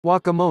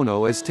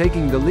WAKAMONO is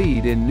taking the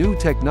lead in new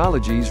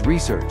technologies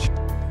research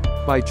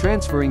by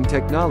transferring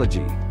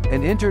technology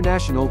and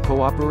international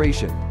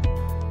cooperation.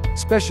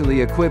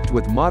 Specially equipped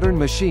with modern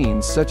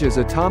machines such as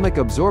atomic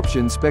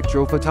absorption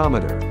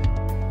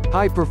spectrophotometer,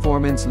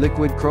 high-performance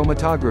liquid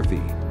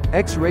chromatography,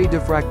 X-ray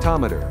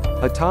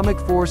diffractmeter,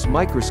 atomic force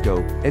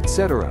microscope,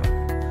 etc.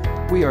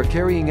 We are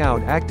carrying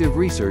out active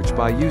research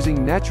by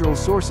using natural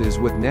sources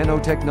with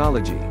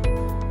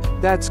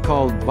nanotechnology. That's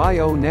called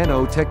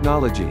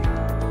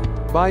Bionanotechnology.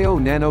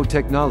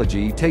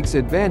 Bionanotechnology takes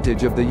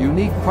advantage of the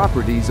unique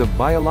properties of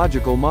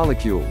biological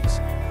molecules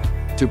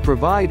to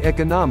provide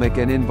economic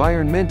and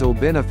environmental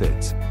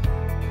benefits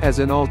as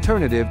an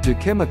alternative to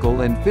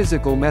chemical and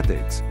physical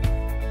methods.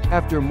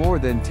 After more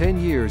than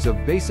 10 years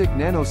of basic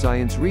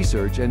nanoscience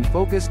research and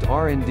focused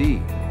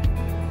R&D,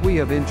 we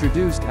have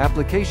introduced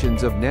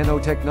applications of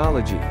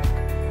nanotechnology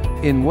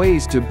in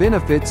ways to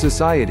benefit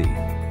society.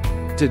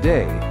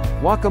 Today,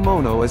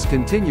 WAKAMONO is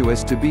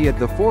continuous to be at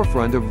the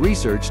forefront of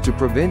research to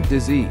prevent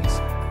disease,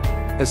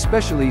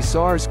 especially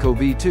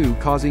SARS-CoV-2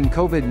 causing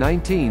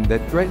COVID-19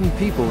 that threaten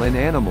people and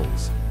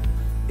animals.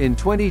 In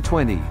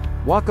 2020,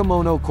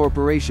 WAKAMONO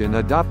Corporation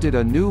adopted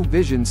a new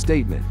vision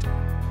statement,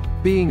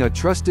 being a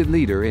trusted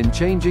leader in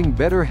changing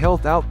better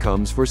health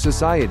outcomes for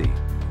society.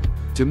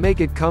 To make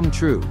it come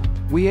true,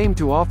 we aim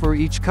to offer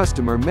each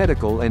customer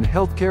medical and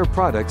healthcare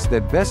products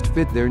that best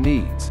fit their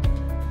needs,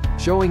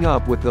 showing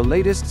up with the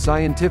latest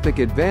scientific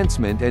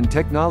advancement and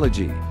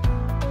technology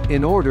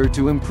in order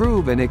to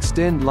improve and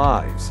extend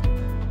lives,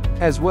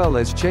 as well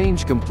as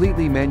change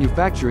completely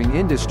manufacturing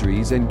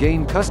industries and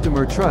gain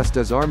customer trust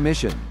as our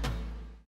mission.